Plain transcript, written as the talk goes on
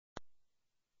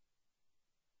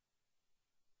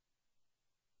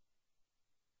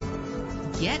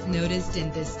get noticed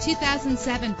in this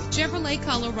 2007 Chevrolet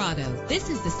Colorado. This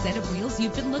is the set of wheels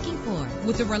you've been looking for,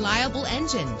 with a reliable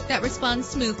engine that responds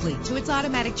smoothly to its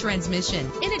automatic transmission.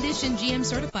 In addition, GM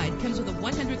Certified comes with a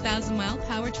 100,000-mile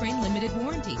powertrain limited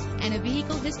warranty and a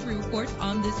vehicle history report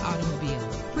on this automobile.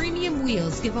 Premium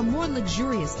wheels give a more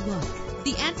luxurious look.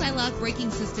 The anti-lock braking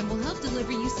system will help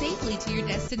deliver you safely to your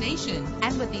destination.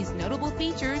 And with these notable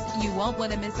features, you won't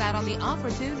want to miss out on the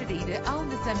opportunity to own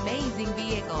this amazing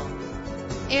vehicle.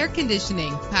 Air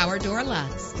conditioning, power door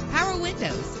locks, power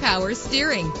windows, power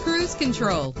steering, cruise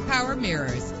control, power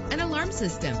mirrors, an alarm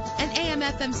system, an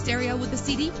AM/FM stereo with a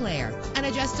CD player, an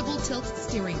adjustable tilt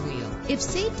steering wheel. If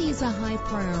safety is a high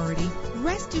priority,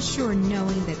 rest assured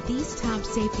knowing that these top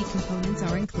safety components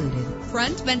are included: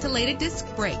 front ventilated disc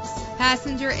brakes,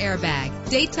 passenger airbag,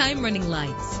 daytime running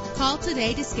lights. Call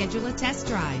today to schedule a test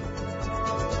drive.